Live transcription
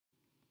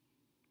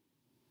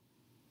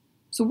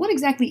So what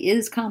exactly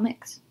is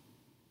comics?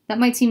 That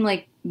might seem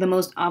like the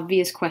most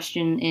obvious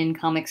question in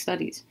comic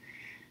studies.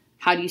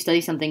 How do you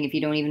study something if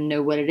you don't even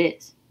know what it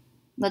is?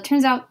 Well, it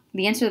turns out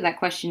the answer to that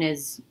question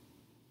is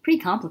pretty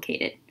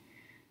complicated.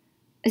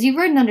 As you've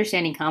read in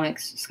Understanding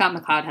Comics, Scott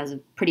McCloud has a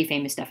pretty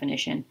famous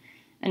definition,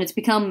 and it's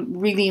become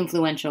really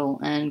influential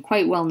and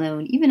quite well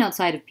known even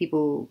outside of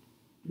people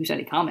who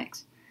study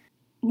comics.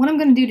 What I'm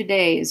going to do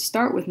today is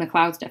start with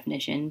McCloud's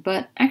definition,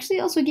 but actually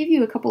also give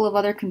you a couple of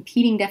other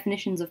competing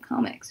definitions of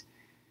comics.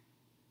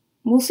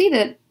 We'll see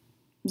that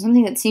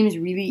something that seems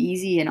really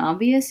easy and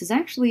obvious is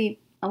actually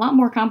a lot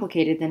more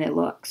complicated than it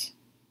looks.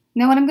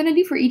 Now, what I'm going to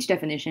do for each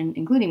definition,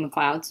 including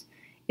McCloud's,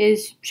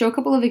 is show a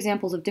couple of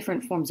examples of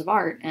different forms of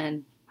art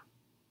and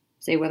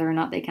say whether or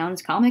not they count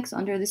as comics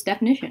under this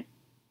definition.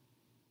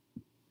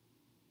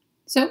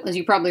 So, as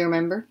you probably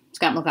remember,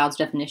 Scott McCloud's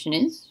definition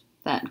is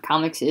that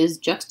comics is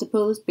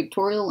juxtaposed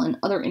pictorial and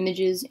other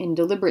images in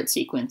deliberate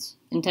sequence,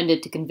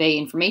 intended to convey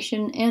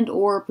information and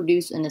or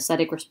produce an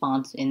aesthetic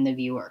response in the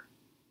viewer.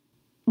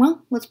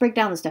 Well, let's break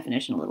down this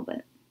definition a little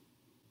bit.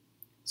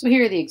 So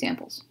here are the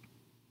examples.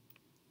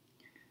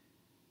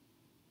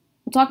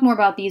 We'll talk more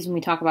about these when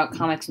we talk about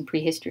comics in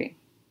prehistory.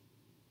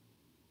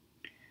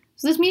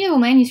 So this medieval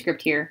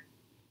manuscript here,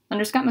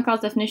 under Scott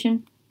McCloud's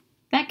definition,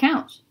 that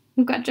counts.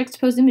 We've got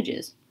juxtaposed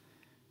images.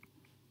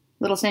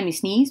 Little Sammy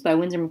Sneeze by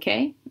Winsor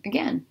McCay,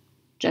 again,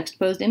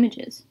 juxtaposed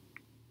images.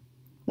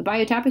 The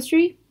Bayeux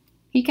Tapestry,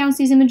 he counts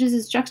these images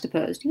as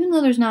juxtaposed, even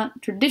though there's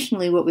not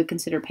traditionally what we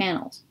consider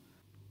panels.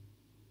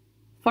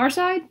 Far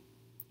Side,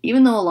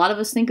 even though a lot of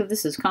us think of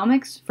this as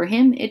comics, for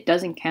him it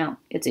doesn't count.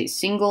 It's a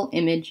single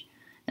image,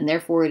 and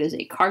therefore it is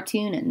a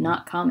cartoon and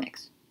not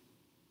comics.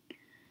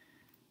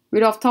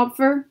 Rudolf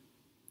Topfer,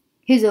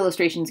 his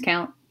illustrations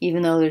count,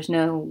 even though there's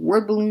no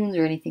word balloons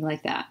or anything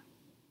like that.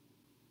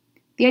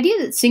 The idea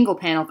that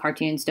single-panel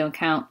cartoons don't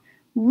count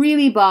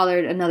really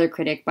bothered another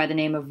critic by the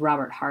name of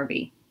Robert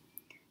Harvey.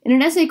 In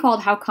an essay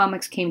called How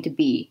Comics Came to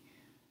Be,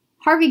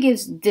 Harvey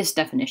gives this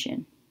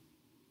definition.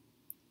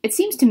 It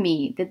seems to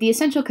me that the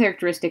essential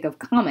characteristic of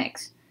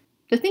comics,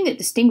 the thing that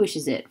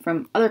distinguishes it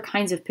from other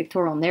kinds of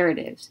pictorial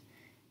narratives,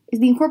 is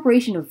the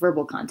incorporation of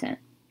verbal content.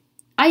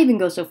 I even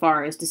go so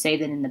far as to say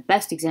that in the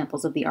best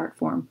examples of the art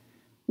form,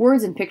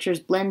 words and pictures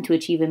blend to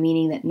achieve a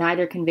meaning that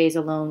neither conveys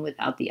alone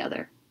without the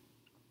other.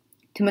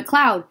 To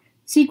McCloud,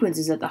 sequence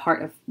is at the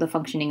heart of the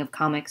functioning of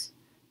comics.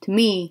 To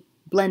me,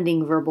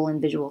 blending verbal and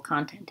visual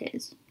content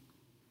is.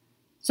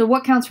 So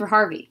what counts for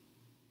Harvey?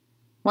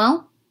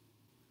 Well,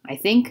 I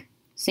think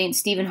St.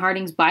 Stephen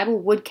Harding's Bible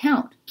would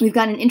count. We've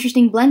got an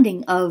interesting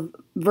blending of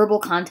verbal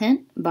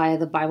content via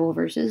the Bible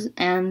verses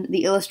and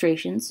the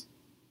illustrations,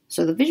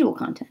 so the visual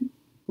content.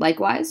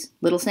 Likewise,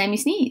 Little Sammy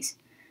Sneeze.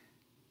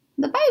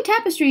 The Bayeux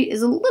Tapestry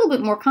is a little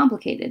bit more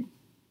complicated.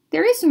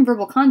 There is some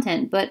verbal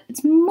content, but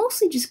it's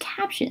mostly just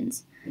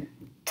captions.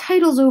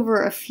 Titles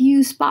over a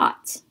few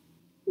spots.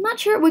 I'm not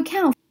sure it would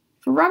count.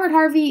 For Robert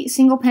Harvey,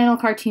 single-panel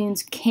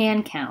cartoons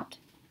can count.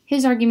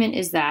 His argument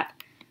is that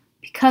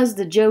because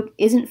the joke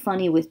isn't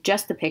funny with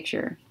just the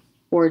picture,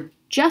 or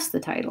just the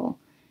title,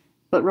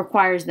 but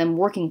requires them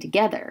working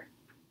together,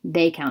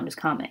 they count as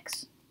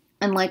comics.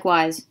 And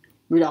likewise,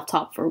 Rudolf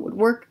Topfer would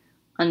work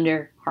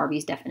under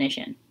Harvey's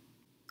definition.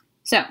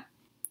 So,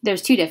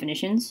 there's two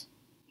definitions.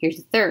 Here's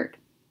the third.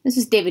 This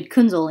is David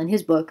Kunzel in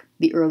his book,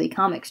 The Early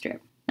Comic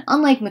Strip. Now,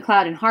 unlike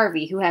McCloud and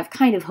Harvey, who have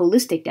kind of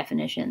holistic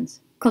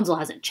definitions, Kunzel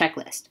has a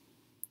checklist.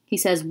 He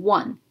says,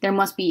 1. There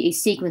must be a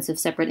sequence of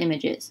separate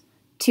images.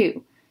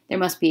 2. There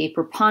must be a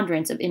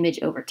preponderance of image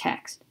over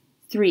text.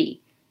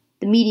 3.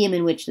 The medium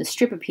in which the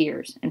strip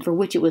appears, and for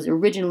which it was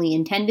originally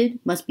intended,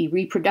 must be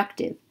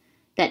reproductive,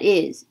 that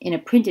is, in a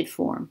printed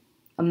form,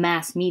 a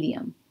mass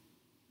medium.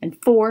 And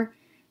 4.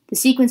 The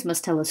sequence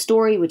must tell a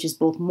story which is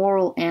both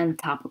moral and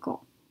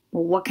topical.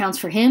 Well, what counts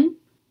for him?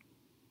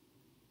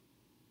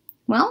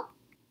 Well,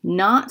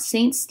 not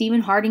St.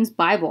 Stephen Harding's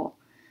Bible.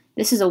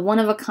 This is a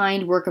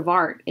one-of-a-kind work of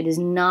art. It is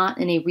not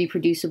in a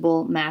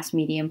reproducible mass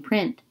medium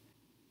print.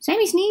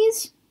 Sammy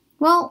Sneeze?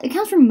 Well, it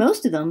counts for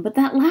most of them, but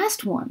that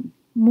last one,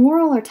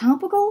 moral or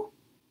topical?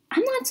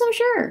 I'm not so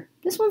sure.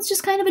 This one's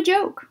just kind of a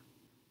joke.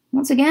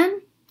 Once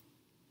again,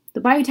 the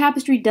Bayeux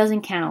Tapestry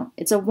doesn't count.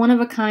 It's a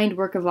one-of-a-kind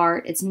work of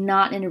art. It's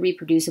not in a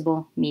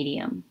reproducible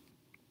medium.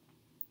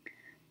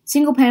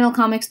 Single-panel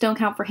comics don't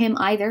count for him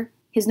either.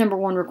 His number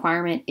one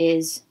requirement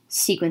is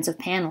sequence of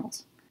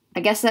panels. I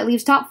guess that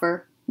leaves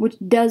Topfer, which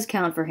does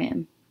count for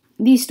him.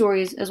 These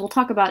stories, as we'll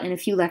talk about in a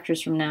few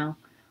lectures from now,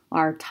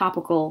 are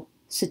topical,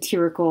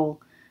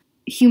 satirical,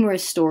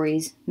 humorous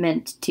stories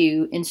meant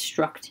to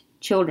instruct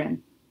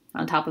children.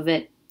 On top of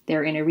it,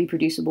 they're in a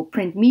reproducible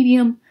print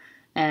medium,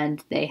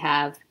 and they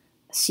have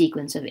a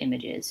sequence of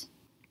images.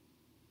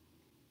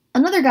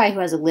 Another guy who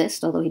has a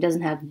list, although he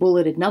doesn't have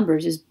bulleted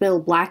numbers, is Bill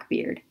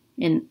Blackbeard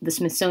in the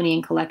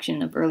Smithsonian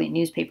Collection of Early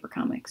Newspaper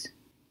Comics.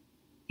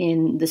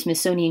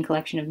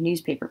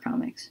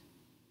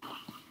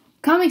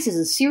 Comics is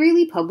a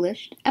serially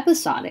published,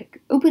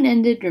 episodic,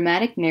 open-ended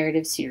dramatic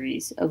narrative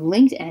series of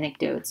linked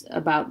anecdotes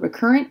about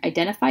recurrent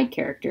identified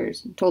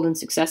characters told in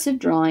successive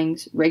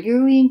drawings,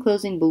 regularly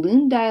enclosing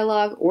balloon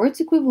dialogue or its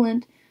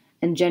equivalent,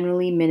 and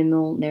generally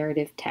minimal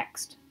narrative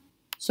text.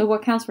 So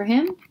what counts for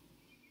him?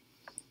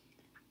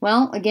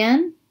 Well,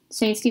 again,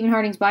 St. Stephen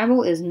Harding's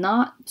Bible is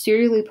not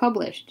serially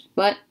published,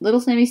 but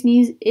Little Sammy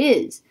Sneeze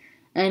is,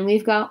 and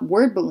we've got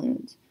word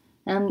balloons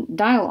and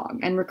dialogue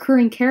and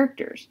recurring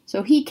characters,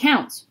 so he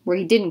counts where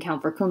he didn't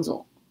count for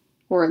Kunzel,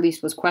 or at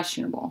least was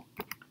questionable.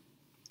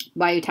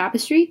 Bayeux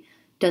Tapestry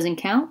doesn't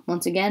count,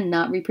 once again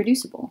not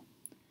reproducible.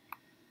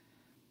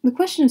 The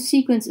question of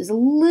sequence is a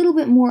little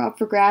bit more up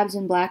for grabs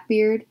in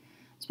Blackbeard,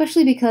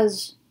 especially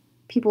because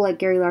people like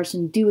Gary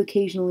Larson do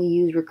occasionally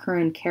use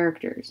recurrent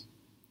characters.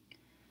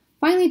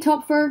 Finally,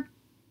 Topfer,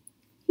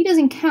 he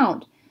doesn't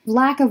count.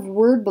 Lack of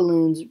word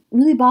balloons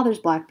really bothers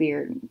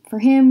Blackbeard. For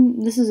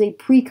him, this is a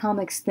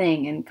pre-comics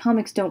thing, and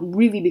comics don't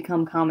really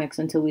become comics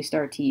until we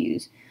start to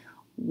use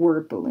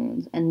word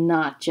balloons and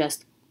not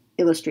just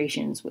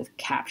illustrations with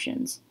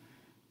captions.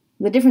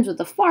 The difference with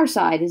the Far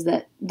Side is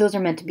that those are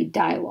meant to be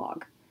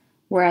dialogue,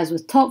 whereas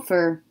with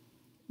Topfer,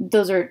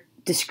 those are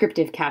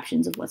descriptive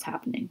captions of what's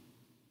happening.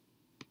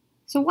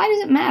 So why does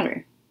it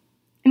matter?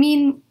 I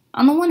mean,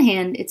 on the one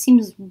hand, it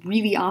seems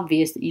really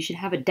obvious that you should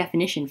have a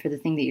definition for the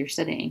thing that you're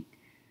studying.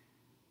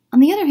 On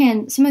the other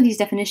hand, some of these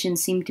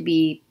definitions seem to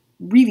be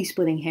really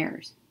splitting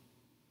hairs.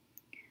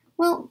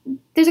 Well,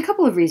 there's a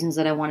couple of reasons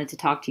that I wanted to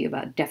talk to you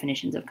about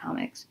definitions of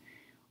comics.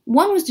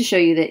 One was to show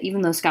you that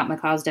even though Scott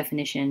McCloud's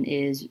definition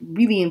is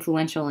really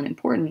influential and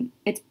important,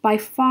 it's by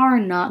far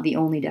not the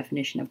only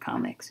definition of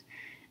comics,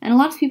 and a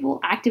lot of people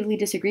actively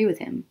disagree with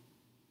him.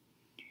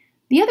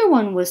 The other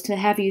one was to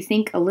have you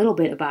think a little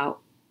bit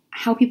about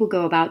how people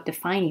go about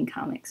defining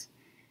comics.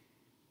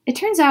 It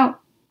turns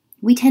out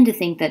we tend to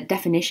think that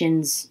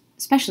definitions,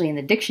 especially in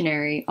the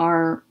dictionary,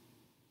 are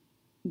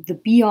the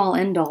be-all,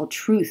 end-all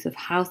truth of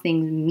how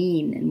things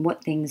mean and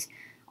what things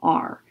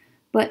are.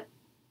 But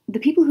the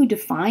people who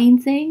define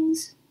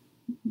things,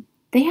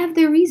 they have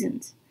their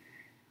reasons.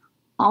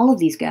 All of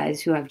these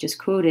guys who I've just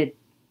quoted,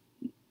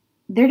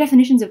 their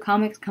definitions of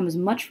comics come as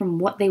much from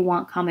what they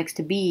want comics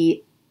to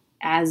be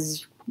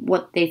as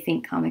what they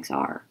think comics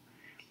are.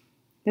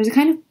 There's a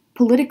kind of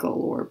political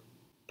or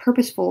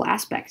purposeful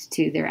aspect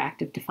to their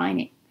act of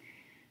defining.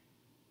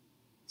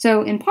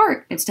 So in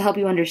part, it's to help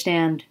you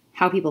understand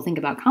how people think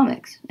about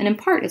comics, and in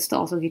part, it's to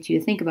also get you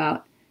to think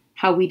about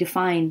how we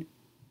define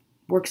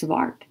works of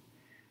art,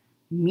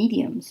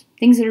 mediums,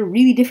 things that are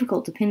really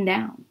difficult to pin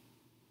down.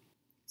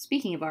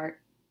 Speaking of art,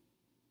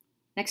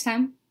 next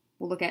time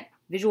we'll look at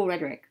visual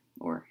rhetoric,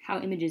 or how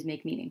images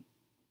make meaning.